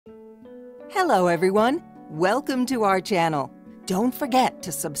Hello everyone, welcome to our channel. Don't forget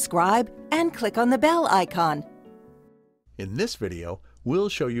to subscribe and click on the bell icon. In this video, we'll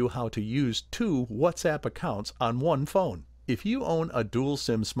show you how to use two WhatsApp accounts on one phone. If you own a dual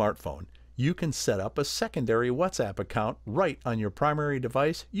SIM smartphone, you can set up a secondary WhatsApp account right on your primary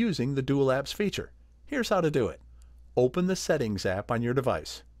device using the Dual Apps feature. Here's how to do it. Open the Settings app on your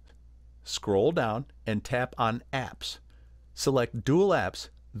device. Scroll down and tap on Apps. Select Dual Apps,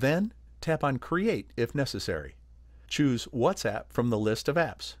 then tap on Create if necessary. Choose WhatsApp from the list of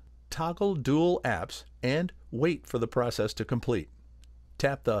apps. Toggle Dual Apps and wait for the process to complete.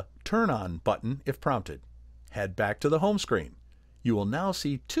 Tap the Turn On button if prompted. Head back to the home screen. You will now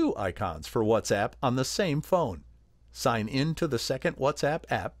see two icons for WhatsApp on the same phone. Sign in to the second WhatsApp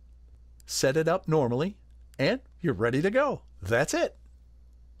app, set it up normally, and you're ready to go. That's it.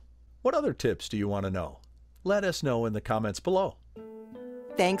 What other tips do you want to know? Let us know in the comments below.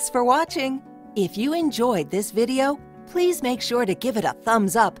 Thanks for watching. If you enjoyed this video, please make sure to give it a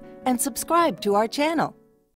thumbs up and subscribe to our channel.